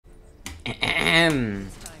I'm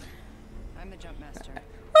the jump master.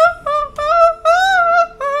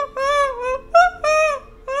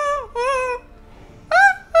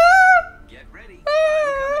 Get ready.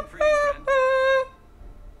 I'm coming for you, friend.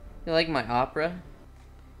 You like my opera?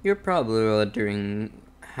 You're probably wondering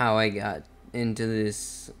how I got into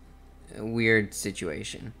this weird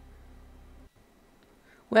situation.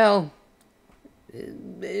 Well,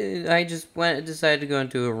 I just decided to go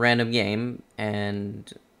into a random game,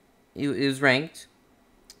 and it was ranked.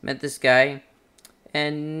 Met this guy,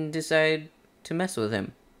 and decided to mess with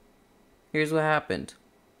him. Here's what happened.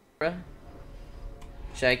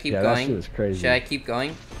 Should I keep Yeah, going? that shit was crazy. Should I keep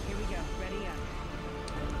going? Here we go. Ready up.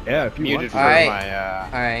 Yeah, if you Muted want for to.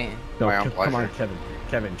 Alright. Alright. No, my own come on, pleasure. Kevin.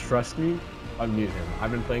 Kevin, trust me. Unmute him.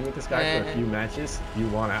 I've been playing with this guy for a few matches. You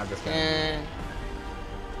want to have this guy.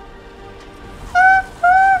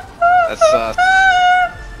 That's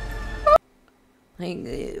Like,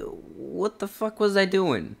 what the fuck was I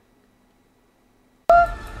doing?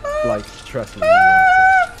 Like, trust me, you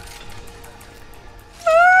want to.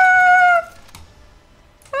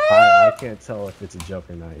 I can't tell if it's a joke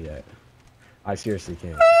or not yet. I seriously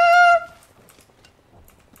can't.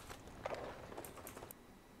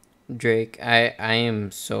 Drake, I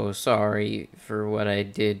am so sorry for what I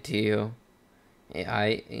did to you.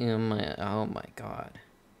 I am, oh my god.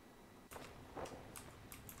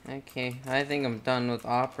 Okay, I think I'm done with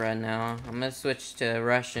opera now. I'm gonna switch to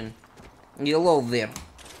Russian. Hello there.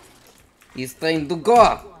 It's time to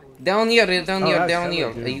go! Down here, down here, down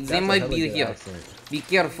here. They might be here. Be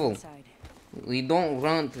careful. We don't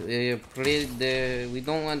want we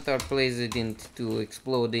don't want our president to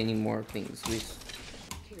explode any more things.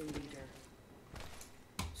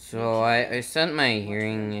 So I sent my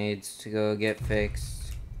hearing aids to go get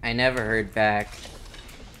fixed. I never heard back.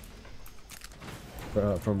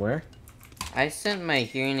 From where? I sent my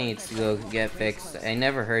hearing aids to go get fixed. I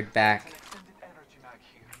never heard back.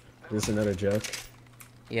 Is this another joke?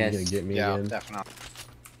 Yes. You gonna get me yeah, again? definitely.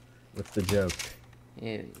 What's the joke?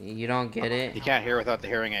 You don't get it? You can't hear without the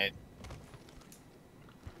hearing aid.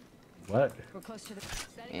 What? We're close to the.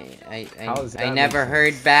 I never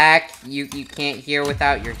heard back. You can't hear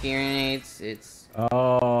without your hearing aids. It's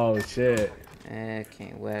Oh shit.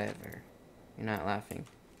 okay, whatever. You're not laughing.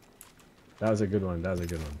 That was a good one. That was a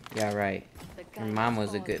good one. Yeah, right. Your mom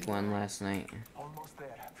was a good one last night. Almost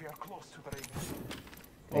there. We are close to the ring.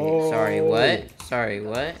 Wait, sorry, what? Sorry,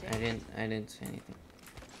 what? I didn't say anything.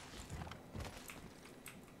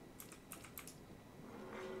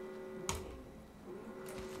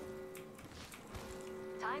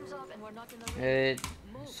 Time's up and we're not in the ring.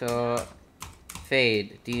 So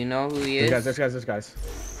Fade, do you know who he is? This guys.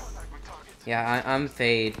 Yeah, I'm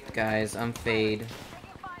Fade, guys. I'm Fade.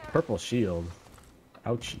 Purple shield.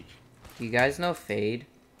 Ouchie. Do you guys know Fade?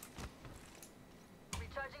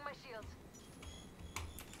 Recharging my shields.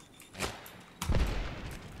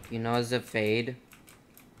 You know as a Fade?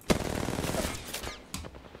 They're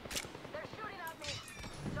shooting at me.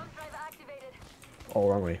 Jump drive activated. Oh,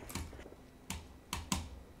 wrong way.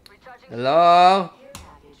 Recharging. Hello?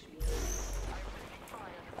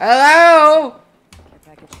 Hello? Care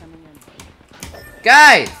package coming in.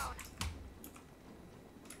 Guys!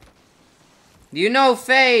 Do you know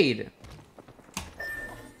Fade?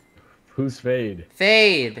 Who's Fade?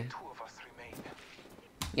 Fade. Two of us remain.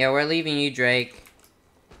 Yeah, we're leaving you, Drake.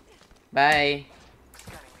 Bye.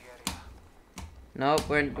 Scanning the area. Nope,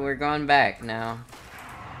 we're going back now.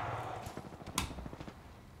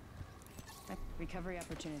 Recovery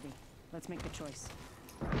opportunity. Let's make the choice.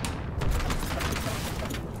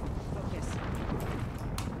 Focus.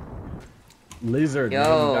 Lizard. man.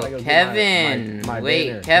 Yo, You gotta go get Kevin. my Wait,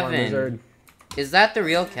 banner. Come on, Kevin. Lizard. Is that the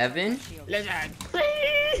real Kevin? Lizard,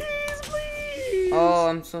 please, please. Oh,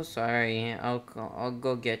 I'm so sorry. I'll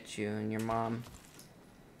go get you and your mom.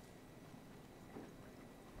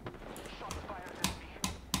 Shot fired at me.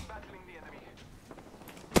 Battling the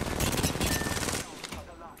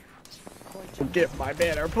enemy. Get my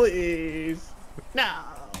banner, please. No.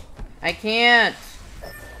 I can't.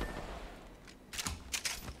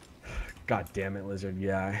 God damn it, Lizard.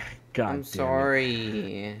 Yeah. God damn I'm it.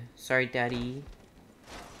 sorry. Sorry, Daddy.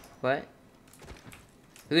 What?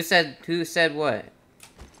 Who said what?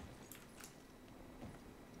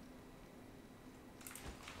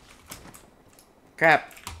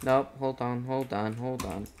 Crap. Nope. Hold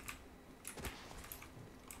on.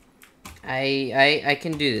 I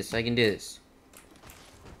can do this. I can do this.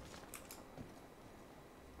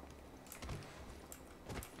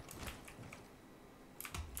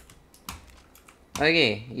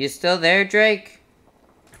 Okay, you still there, Drake?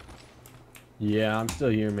 Yeah, I'm still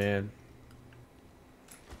here, man.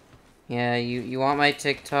 Yeah, you want my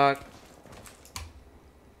TikTok?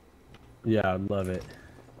 Yeah, I'd love it.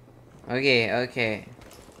 Okay, okay.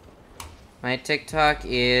 My TikTok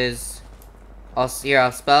is... I'll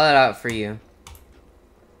spell it out for you.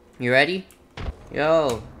 You ready?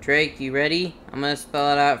 Yo, Drake, you ready? I'm gonna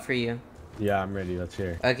spell it out for you. Yeah, I'm ready. Let's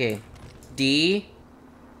hear. Okay. D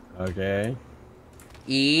Okay.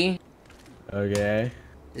 E Okay.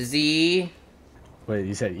 Z Wait,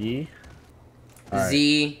 you said E? Alright.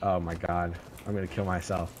 Z. Oh my god. I'm gonna kill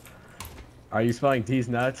myself. Are you spelling D's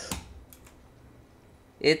nuts?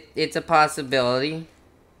 It's a possibility.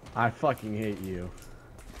 I fucking hate you.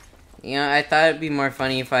 You know, I thought it'd be more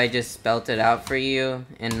funny if I just spelt it out for you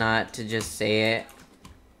and not to just say it.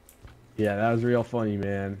 Yeah, that was real funny,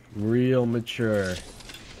 man. Real mature.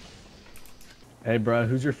 Hey, bro,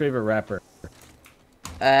 who's your favorite rapper?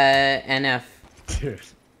 NF. Dude.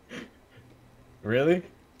 Really?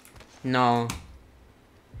 No.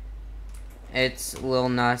 It's Lil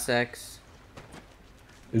Nas X.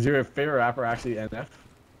 Is your favorite rapper actually NF?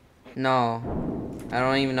 No. I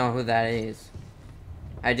don't even know who that is.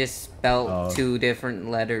 I just spelled 2 different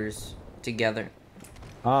letters together.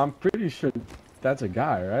 I'm pretty sure that's a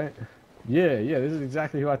guy, right? Yeah, this is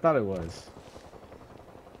exactly who I thought it was.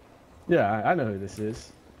 Yeah, I know who this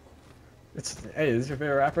is. Hey, this is your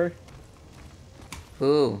favorite rapper?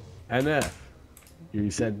 Who? NF.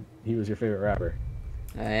 You said he was your favorite rapper.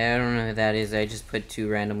 I don't know who that is. I just put 2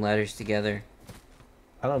 random letters together.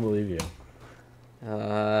 I don't believe you.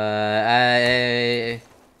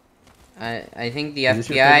 I think the Is this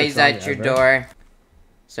your FBI is favorite at song your ever? door.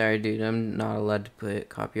 Sorry, dude. I'm not allowed to put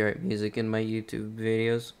copyright music in my YouTube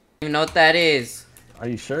videos. I don't even know what that is. Are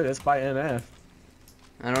you sure that's by NF?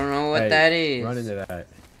 I don't know what Hey, that is. Run into that.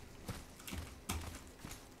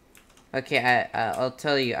 Okay, I'll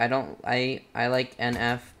tell you. I like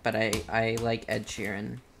NF, but I like Ed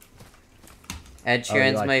Sheeran. Ed Oh, you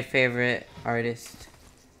Sheeran's like- my favorite artist.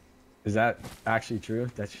 Is that actually true?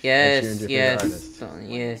 That's Ed Yes, Sheeran's your favorite yes, artist?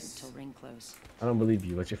 yes. Until ring close. I don't believe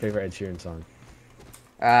you. What's your favorite Ed Sheeran song?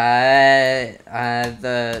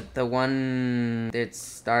 The one that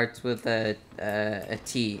starts with a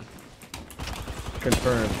T.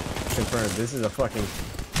 Confirmed. Confirmed. This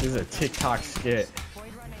is a TikTok skit.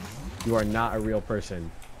 You are not a real person.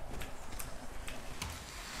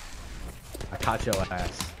 I caught your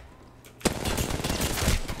ass.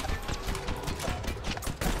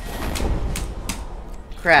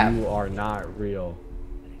 Crap. You are not real.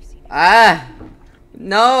 Ah!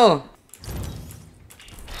 No!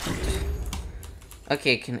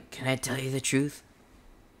 Okay, can I tell you the truth?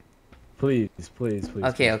 Please, please, please.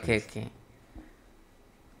 Okay, please, okay,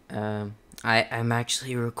 okay. I'm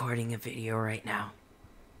actually recording a video right now.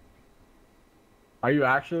 Are you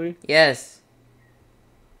actually? Yes.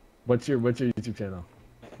 What's your YouTube channel?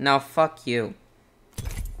 Now fuck you.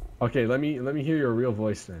 Okay, let me hear your real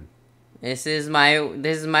voice then. This is my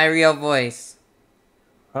real voice.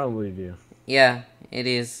 I don't believe you. Yeah, it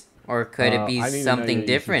is. Or could it be I need to know something your YouTube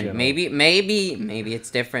different? channel. Maybe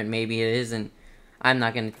it's different. Maybe it isn't. I'm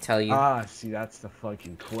not gonna tell you. Ah, see, that's the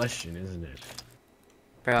fucking question, isn't it?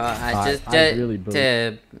 Bro, I really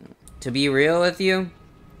to be real with you.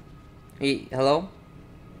 Hello?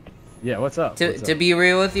 Yeah, what's up? To be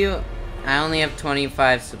real with you, I only have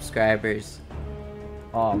 25 subscribers.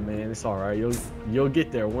 Oh man, it's all right. You'll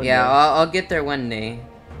get there one day. Yeah, I'll get there one day.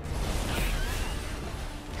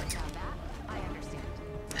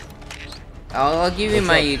 I'll give you What's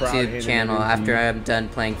my up, proud YouTube anime channel review? after I'm done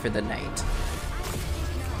playing for the night.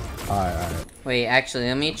 Alright. Wait, actually,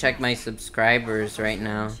 let me check my subscribers right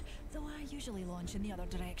now. Though I usually launch in the other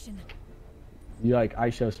direction. You like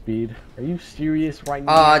ISO speed? Are you serious right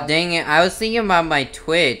now? Oh, dang it. I was thinking about my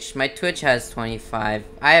Twitch. My Twitch has 25.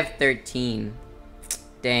 I have 13.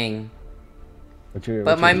 Dang.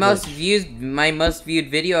 But my most viewed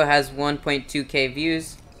video has 1.2k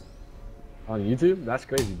views. On YouTube? That's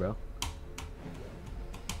crazy, bro.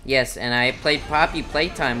 Yes, and I played Poppy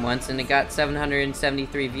Playtime once and it got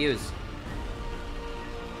 773 views.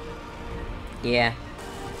 Yeah.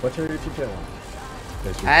 What's your YouTube channel?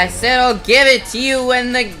 I said I'll give it to you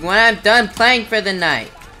when I'm done playing for the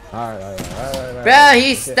night. Alright. Bro,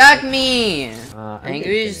 he stuck me! I'm I think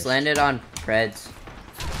getting we just finished. landed on Preds.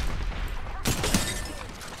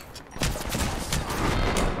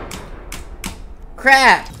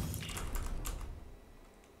 Crap!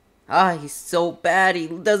 Ah, he's so bad, he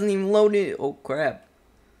doesn't even load it. Oh crap.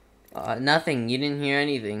 Nothing, you didn't hear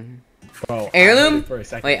anything. Bro, Heirloom? for a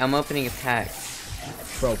second. Wait, I'm opening a pack.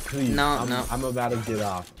 Bro, please. No, no. I'm about to get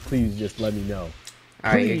off. Please just let me know.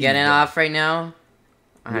 Alright, you're Please, getting bro. off right now?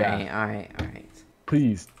 Yeah. Alright.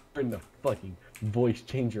 Please turn the fucking Voice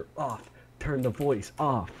changer off. Turn the voice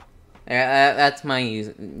off. That's my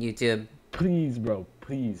YouTube. Please, bro.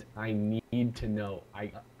 Please. I need to know.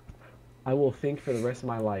 I will think for the rest of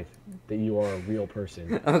my life that you are a real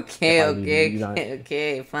person. Okay, If I do not-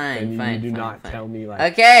 okay, fine, and fine, you do fine, not fine. tell me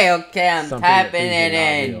like Okay, I'm something that typing proves it you're not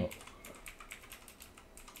in. real.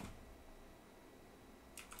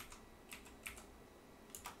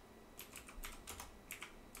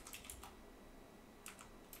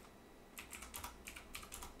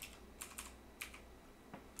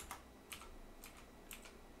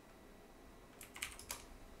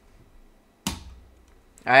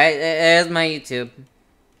 Alright, there's my YouTube.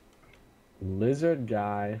 Lizard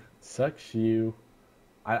guy sucks you.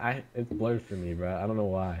 It's blurred for me, bro. I don't know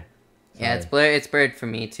why. Yeah, it's Sorry. blurred for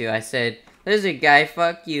me too. I said, lizard guy,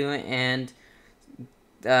 fuck you, and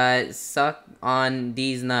suck on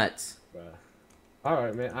these nuts. All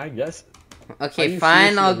right, man. I guess. Are Okay, you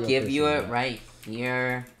fine, seriously a I'll real give you person, it bro? right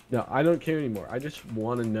here. No, I don't care anymore. I just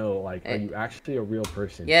want to know, like, are you actually a real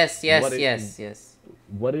person? Yes, What yes.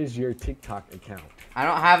 What is your TikTok account? I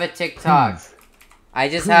don't have a TikTok. Please. I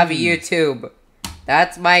just have a Please. YouTube.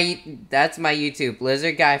 That's my YouTube.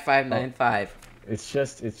 Lizard guy 595. It's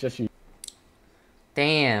just you.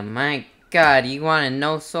 Damn, my god, you want to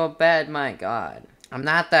know so bad, my god. I'm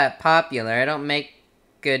not that popular. I don't make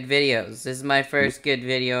good videos. This is my first good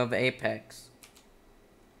video of Apex.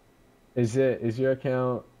 Is your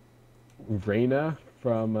account Reyna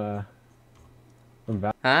from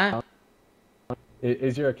Val? Huh?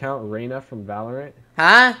 Is your account Reyna from Valorant?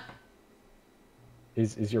 Huh?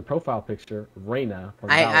 Is your profile picture Reyna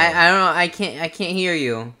from I Valorant? don't know. I can't hear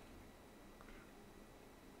you.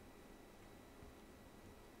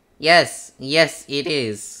 Yes, it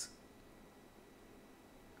is.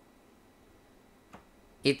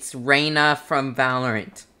 It's Reyna from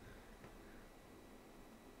Valorant.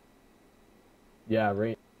 Yeah,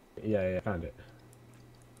 yeah, found it.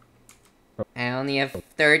 I only have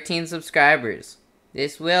 13 subscribers.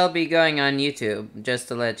 This will be going on YouTube, just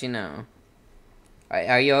to let you know.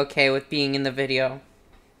 Are you okay with being in the video?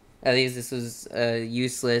 At least this was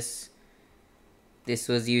useless. This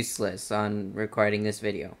was useless on recording this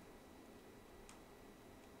video.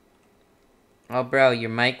 Oh, bro, your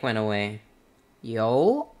mic went away.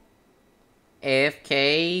 Yo?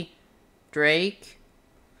 AFK? Drake?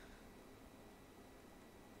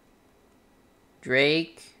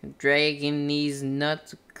 Dragging these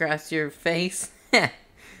nuts across your face?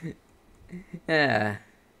 No,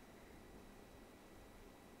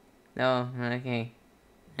 okay.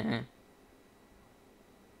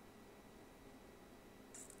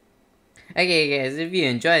 Okay, guys, if you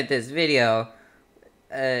enjoyed this video,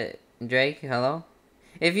 Drake, hello?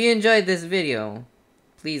 If you enjoyed this video,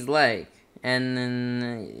 please like, and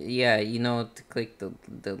then, yeah, you know, to click the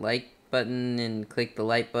like button, and click the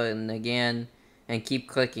like button again, and keep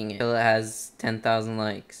clicking it until it has 10,000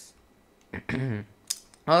 likes.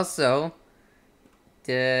 Also,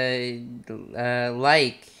 like,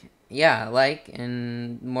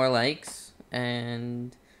 and more likes,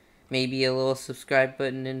 and maybe a little subscribe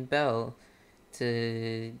button and bell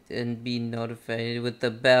and be notified with the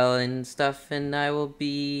bell and stuff, and I will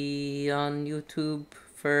be on YouTube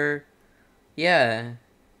for, yeah,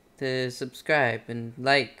 to subscribe and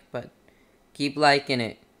like, but keep liking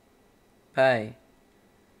it. Bye.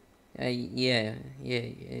 Yeah,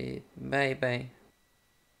 bye.